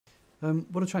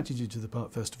What attracted you to the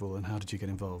part, first of all, and how did you get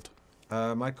involved?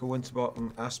 Michael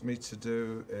Winterbottom asked me to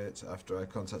do it after I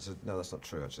contacted... No, that's not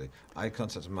true, actually. I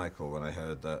contacted Michael when I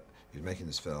heard that he was making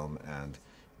this film and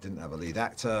didn't have a lead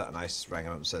actor, and I rang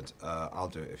him up and said, I'll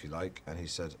do it if you like, and he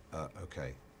said,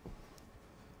 OK.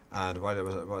 And why I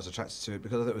was attracted to it?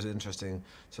 Because I thought it was interesting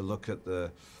to look at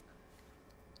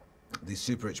these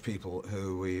super rich people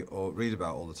who we all read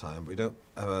about all the time. We don't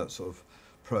ever sort of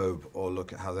probe or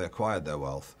look at how they acquired their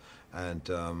wealth. And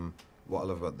what I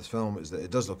love about this film is that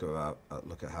it does look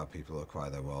at how people acquire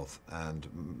their wealth and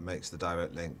makes the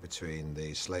direct link between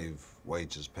the slave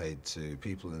wages paid to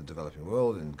people in the developing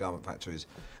world in garment factories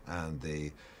and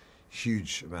the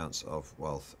huge amounts of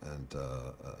wealth and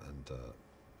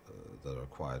that are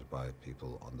acquired by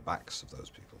people on the backs of those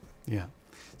people. Yeah,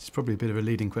 it's probably a bit of a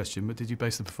leading question, but did you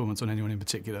base the performance on anyone in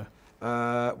particular?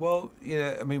 Well,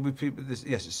 yeah, I mean,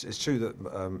 yes, it's true that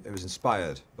it was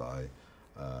inspired by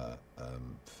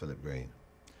Philip Green,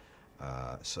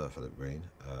 Sir Philip Green,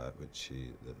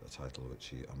 the title which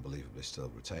he unbelievably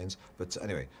still retains. But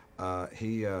anyway,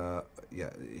 he was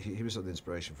sort of the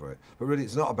inspiration for it. But really,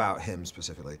 it's not about him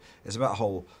specifically. It's about a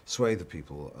whole swathe of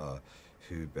people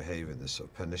who behave in this sort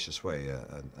of pernicious way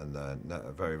and are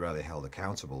very rarely held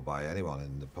accountable by anyone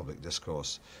in the public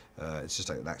discourse. It's just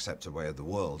like an accepted way of the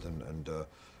world, and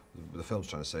the film's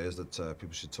trying to say is that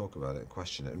people should talk about it and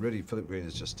question it. And really, Philip Green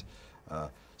is just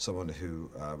someone who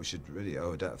we should really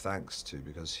owe a debt of thanks to,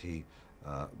 because he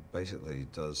basically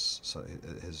does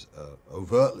his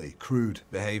overtly crude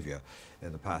behaviour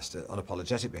in the past,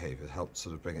 unapologetic behaviour, helped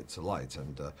sort of bring it to light.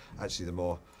 And actually, the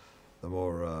more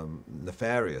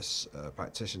nefarious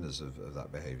practitioners of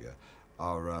that behaviour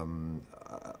are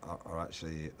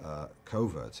actually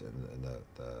covert in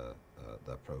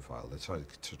their profile. They try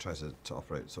to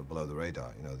operate sort of below the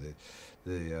radar. You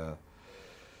know,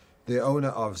 the owner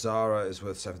of Zara is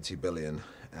worth 70 billion,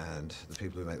 and the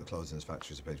people who make the clothes in his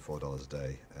factories are paid $4 a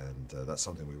day, and that's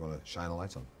something we want to shine a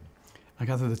light on. I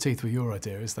gather the teeth were your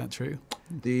idea, is that true?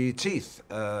 The teeth,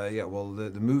 yeah, well, the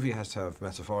movie has to have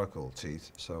metaphorical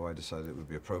teeth, so I decided it would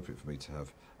be appropriate for me to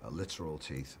have literal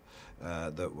teeth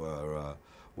that were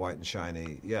white and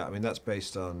shiny. Yeah, I mean, that's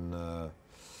based on, like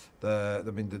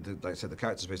I said, the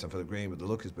character's based on Philip Green, but the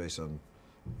look is based on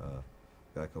a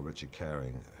guy called Richard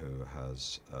Caring, who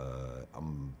has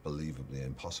unbelievably,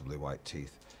 impossibly white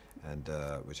teeth, and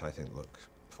which I think look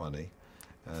funny.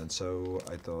 And so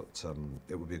I thought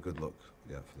it would be a good look,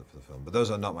 yeah, for the film. But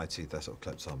those are not my teeth; they're sort of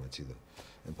clips on my teeth.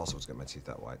 Impossible to get my teeth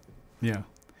that white. Yeah.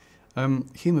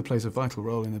 Humour plays a vital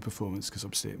role in the performance because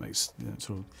obviously it makes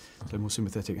sort of a little more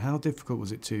sympathetic. How difficult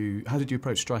was it how did you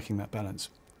approach striking that balance?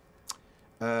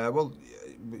 Well,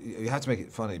 you had to make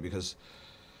it funny because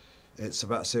it's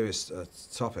about a serious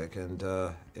topic, and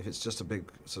if it's just a big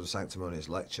sort of sanctimonious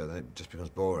lecture, then it just becomes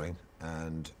boring.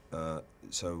 And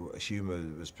so humour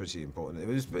was pretty important. It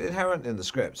was inherent in the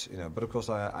script, you know. But of course,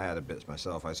 I added bits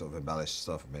myself. I sort of embellished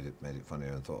stuff and made it funnier,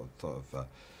 and thought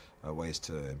of ways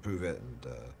to improve it. And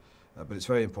but it's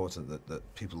very important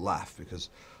that people laugh, because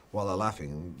while they're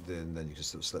laughing, then you can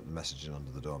sort of slip the message in under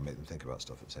the door and make them think about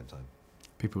stuff at the same time.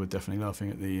 People were definitely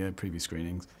laughing at the preview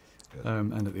screenings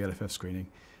and at the LFF screening.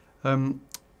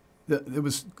 There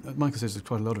was, Michael says there's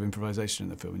quite a lot of improvisation in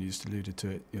the film, and you just alluded to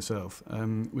it yourself.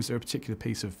 Was there a particular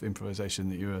piece of improvisation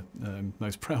that you were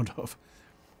most proud of?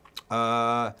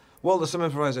 Well, there's some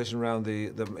improvisation around he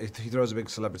throws a big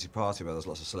celebrity party where there's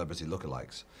lots of celebrity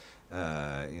lookalikes.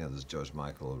 You know, there's George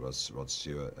Michael, Rod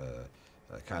Stewart,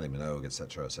 Kylie Minogue,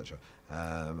 etc., etc.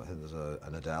 I think there's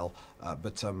an Adele,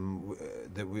 but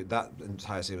that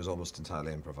entire scene was almost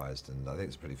entirely improvised, and I think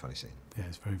it's a pretty funny scene. Yeah,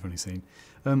 it's a very funny scene.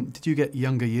 Did you get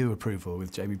younger you approval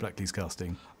with Jamie Blackley's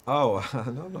casting? Oh,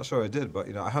 no, I'm not sure I did, but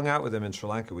you know, I hung out with him in Sri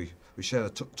Lanka. We shared a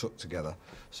tuk-tuk together,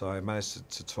 so I managed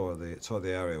to tour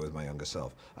the area with my younger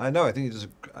self. I think he does.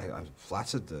 I'm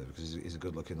flattered because he's a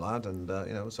good-looking lad, and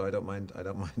you know, so I don't mind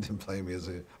him playing me as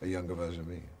a younger version of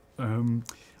me.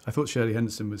 I thought Shirley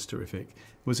Henderson was terrific.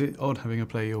 Was it odd having her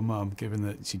play your mum, given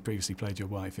that she'd previously played your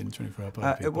wife in 24 Hour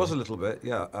Party People? It was a little bit,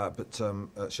 yeah. But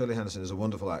Shirley Henderson is a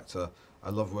wonderful actor. I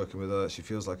love working with her. She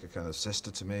feels like a kind of sister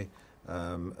to me.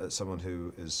 Someone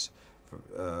who is,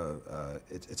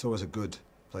 it's always a good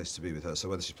place to be with her. So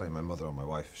whether she's playing my mother or my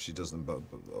wife, she does them both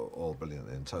all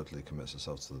brilliantly and totally commits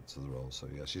herself to the role. So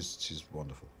yeah, she's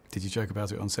wonderful. Did you joke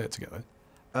about it on set together?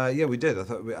 Yeah, we did.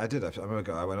 I did. I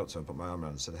remember I went up to her and put my arm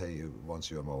around and said, "Hey, once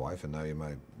you were my wife, and now you're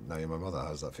my mother. How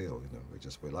does that feel?" You know,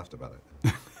 we laughed about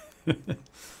it.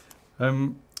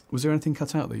 Was there anything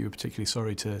cut out that you were particularly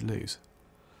sorry to lose?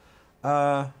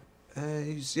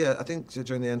 Yeah, I think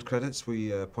during the end credits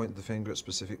we pointed the finger at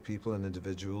specific people and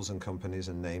individuals and companies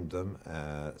and named them.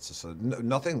 So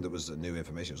nothing that was new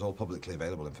information. It was all publicly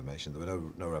available information. There were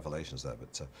no revelations there,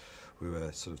 but we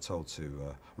were sort of told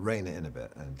to rein it in a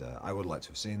bit. And I would like to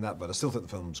have seen that, but I still think the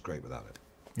film's great without it.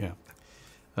 Yeah.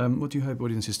 What do you hope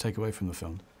audiences take away from the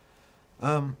film?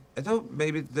 I don't.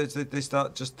 Maybe they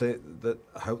start just that.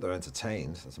 I hope they're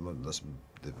entertained. That's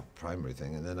the primary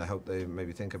thing, and then I hope they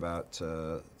maybe think about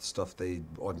stuff they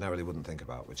ordinarily wouldn't think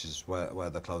about, which is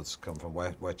where the clothes come from,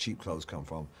 where cheap clothes come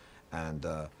from, and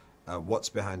what's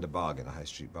behind a bargain, a high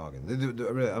street bargain,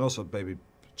 and also maybe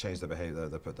change their behavior,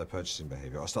 their purchasing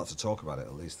behavior, or start to talk about it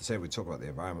at least. The same we talk about the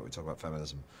environment, we talk about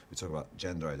feminism, we talk about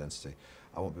gender identity.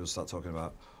 I want people to start talking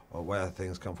about where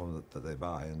things come from that they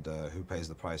buy and who pays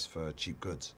the price for cheap goods.